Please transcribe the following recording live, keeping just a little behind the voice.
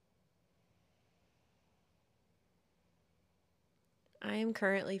I am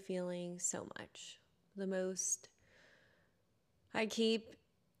currently feeling so much. The most I keep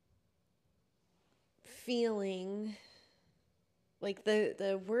feeling like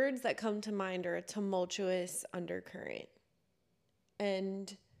the words that come to mind are a tumultuous undercurrent.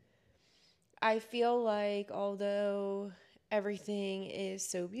 And I feel like although everything is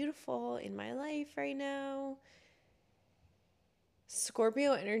so beautiful in my life right now,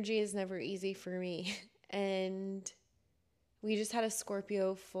 Scorpio energy is never easy for me. And we just had a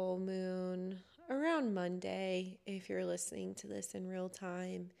Scorpio full moon around Monday, if you're listening to this in real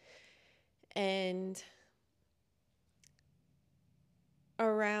time. And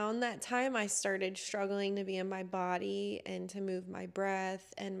around that time, I started struggling to be in my body and to move my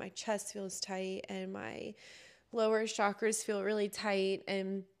breath, and my chest feels tight, and my lower chakras feel really tight.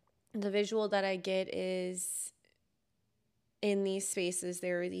 And the visual that I get is in these spaces,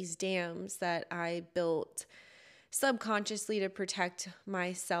 there are these dams that I built subconsciously to protect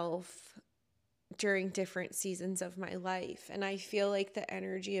myself during different seasons of my life. And I feel like the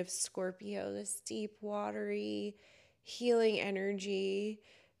energy of Scorpio, this deep, watery, healing energy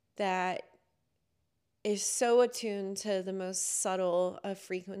that is so attuned to the most subtle of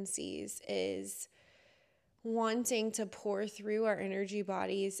frequencies, is wanting to pour through our energy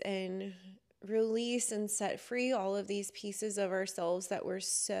bodies and release and set free all of these pieces of ourselves that we're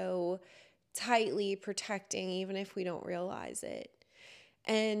so tightly protecting, even if we don't realize it.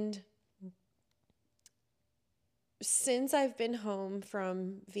 And since I've been home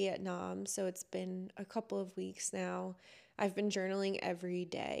from Vietnam, so it's been a couple of weeks now, I've been journaling every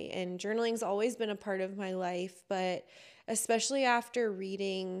day. And journaling's always been a part of my life, but especially after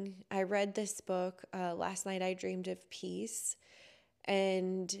I read this book, Last Night I Dreamed of Peace.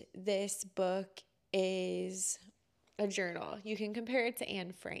 And this book is a journal. You can compare it to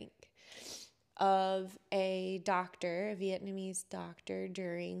Anne Frank, of a doctor, a Vietnamese doctor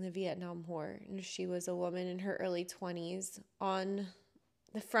during the Vietnam War. And she was a woman in her early 20s on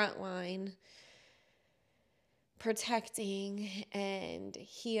the front line, protecting and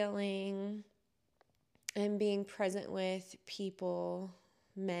healing and being present with people,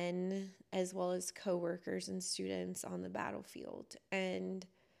 men, as well as coworkers and students on the battlefield. And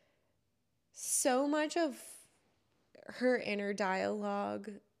so much of her inner dialogue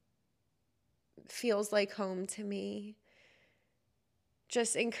feels like home to me.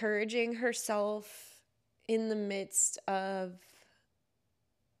 Just encouraging herself in the midst of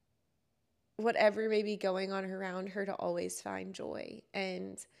whatever may be going on around her to always find joy.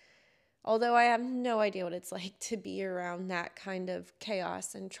 And although I have no idea what it's like to be around that kind of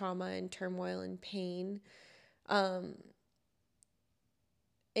chaos and trauma and turmoil and pain,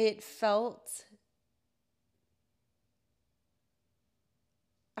 it felt,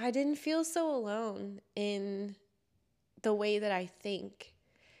 I didn't feel so alone in the way that I think,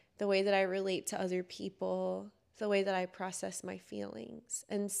 the way that I relate to other people, the way that I process my feelings.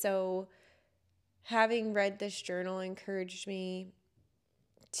 And so having read this journal encouraged me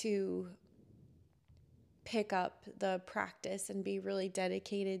to pick up the practice and be really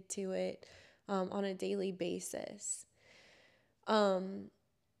dedicated to it on a daily basis.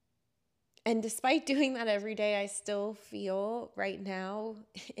 And despite doing that every day, I still feel right now,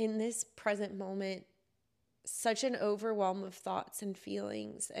 in this present moment, such an overwhelm of thoughts and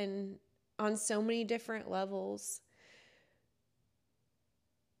feelings, and on so many different levels.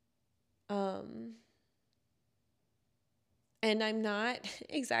 And I'm not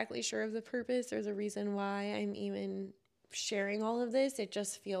exactly sure of the purpose or the reason why I'm even sharing all of this. It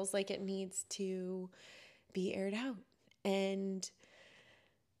just feels like it needs to be aired out. And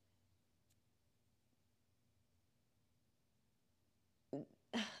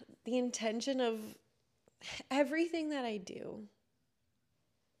the intention of everything that I do,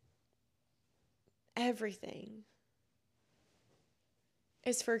 everything,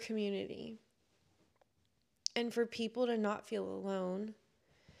 is for community and for people to not feel alone,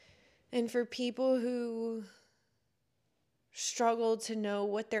 and for people who struggle to know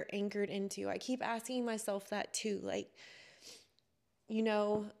what they're anchored into. I keep asking myself that too. Like,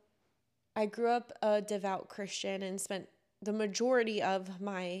 I grew up a devout Christian and spent the majority of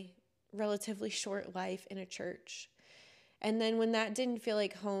my relatively short life in a church. And then when that didn't feel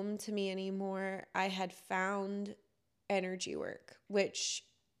like home to me anymore, I had found energy work, which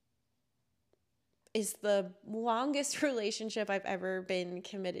is the longest relationship I've ever been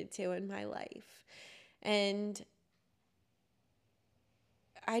committed to in my life. And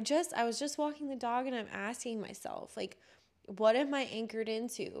I was just walking the dog, and I'm asking myself, like, what am I anchored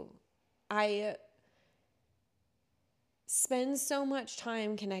into? I spend so much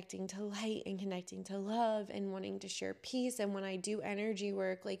time connecting to light and connecting to love and wanting to share peace. And when I do energy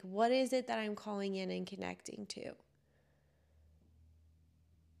work, like, what is it that I'm calling in and connecting to?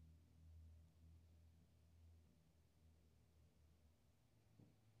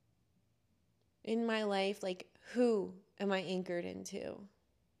 In my life, like, who am I anchored into?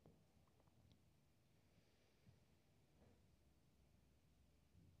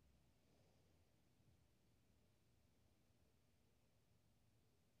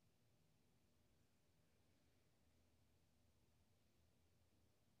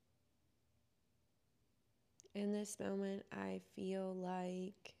 In this moment, I feel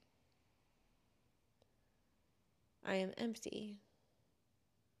like I am empty.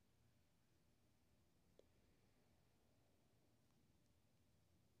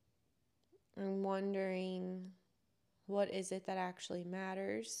 I'm wondering, what is it that actually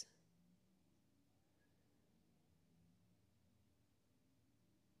matters?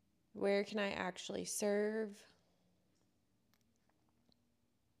 Where can I actually serve?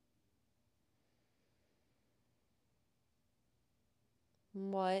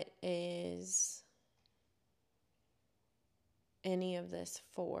 What is any of this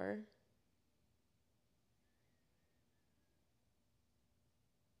for?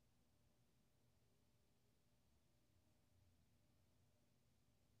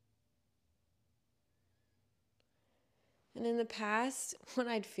 And in the past, when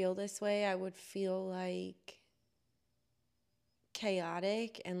I'd feel this way, I would feel like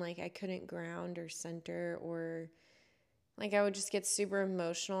chaotic and like I couldn't ground or center, or like I would just get super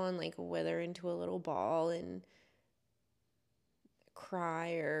emotional and like wither into a little ball and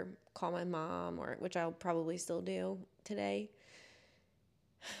cry or call my mom, or which I'll probably still do today.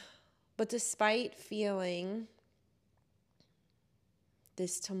 But despite feeling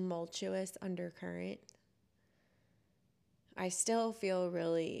this tumultuous undercurrent, I still feel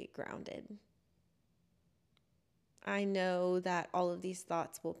really grounded. I know that all of these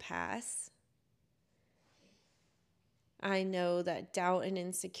thoughts will pass. I know that doubt and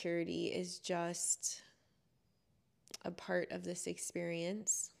insecurity is just a part of this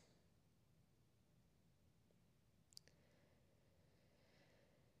experience.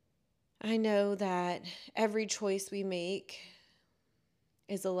 I know that every choice we make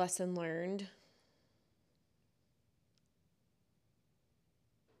is a lesson learned.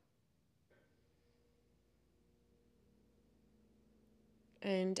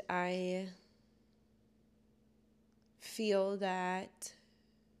 And I feel that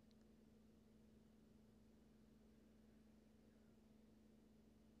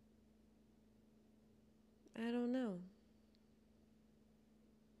I don't know.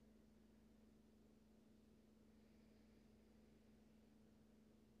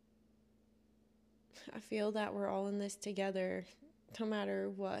 I feel that we're all in this together, no matter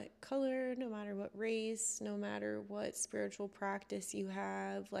what color, no matter what race, no matter what spiritual practice you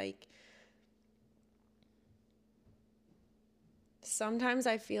have. Like, sometimes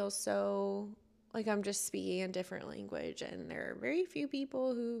I feel so like I'm just speaking a different language, and there are very few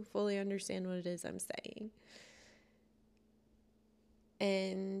people who fully understand what it is I'm saying.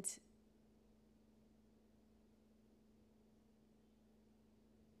 And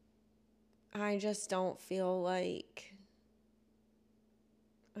I just don't feel like,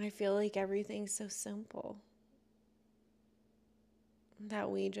 I feel like everything's so simple. That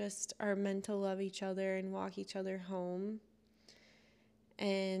we just are meant to love each other and walk each other home.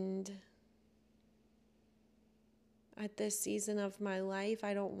 And at this season of my life,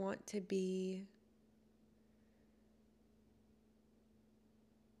 I don't want to be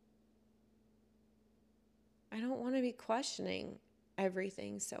questioning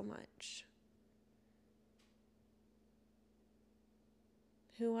everything so much.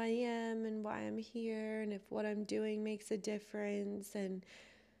 Who I am and why I'm here, and if what I'm doing makes a difference, and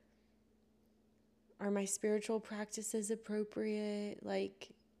are my spiritual practices appropriate? Like,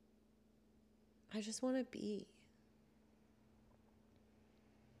 I just want to be.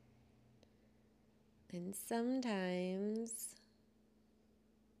 And sometimes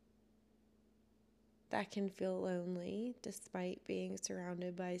that can feel lonely despite being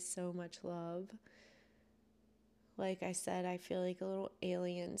surrounded by so much love. Like I said, I feel like a little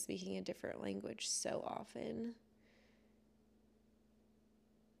alien speaking a different language so often.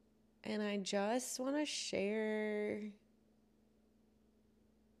 And I just want to share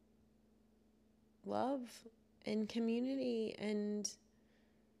love and community and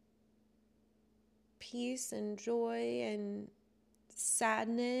peace and joy and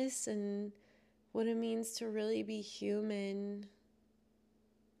sadness and what it means to really be human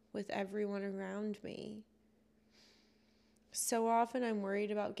with everyone around me. so often I'm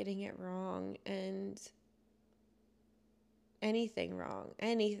worried about getting it wrong and anything wrong,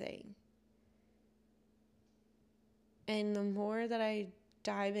 anything. And the more that I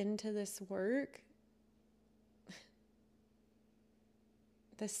dive into this work,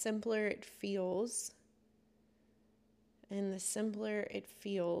 the simpler it feels. And the simpler it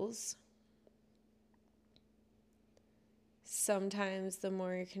feels, sometimes the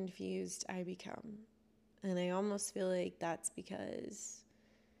more confused I become. And I almost feel like that's because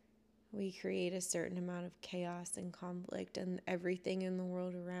we create a certain amount of chaos and conflict, and everything in the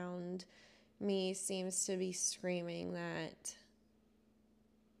world around me seems to be screaming that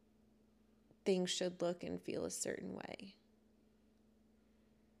things should look and feel a certain way.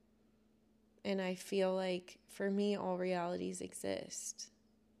 And I feel like, for me, all realities exist.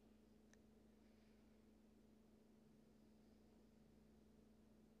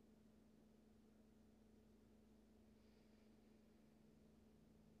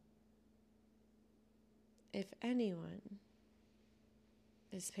 If anyone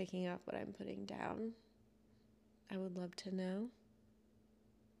is picking up what I'm putting down, I would love to know.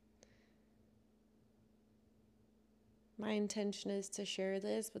 My intention is to share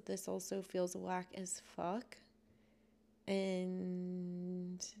this, but this also feels whack as fuck.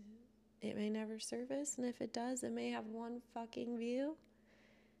 And it may never surface, and if it does, it may have one fucking view.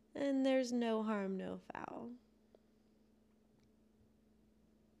 And there's no harm, no foul.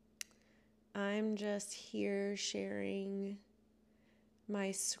 I'm just here sharing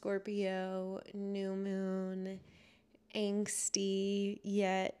my Scorpio New Moon angsty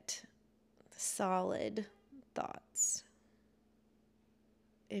yet solid thoughts.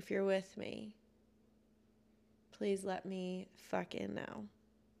 If you're with me, please let me fucking know.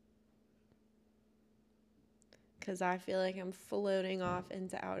 Because I feel like I'm floating off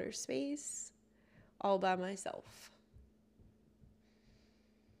into outer space all by myself.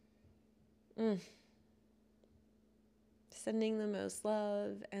 Sending the most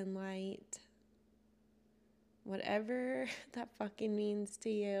love and light, whatever that fucking means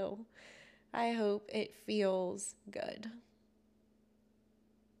to you. I hope it feels good.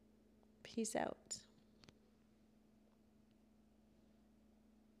 Peace out.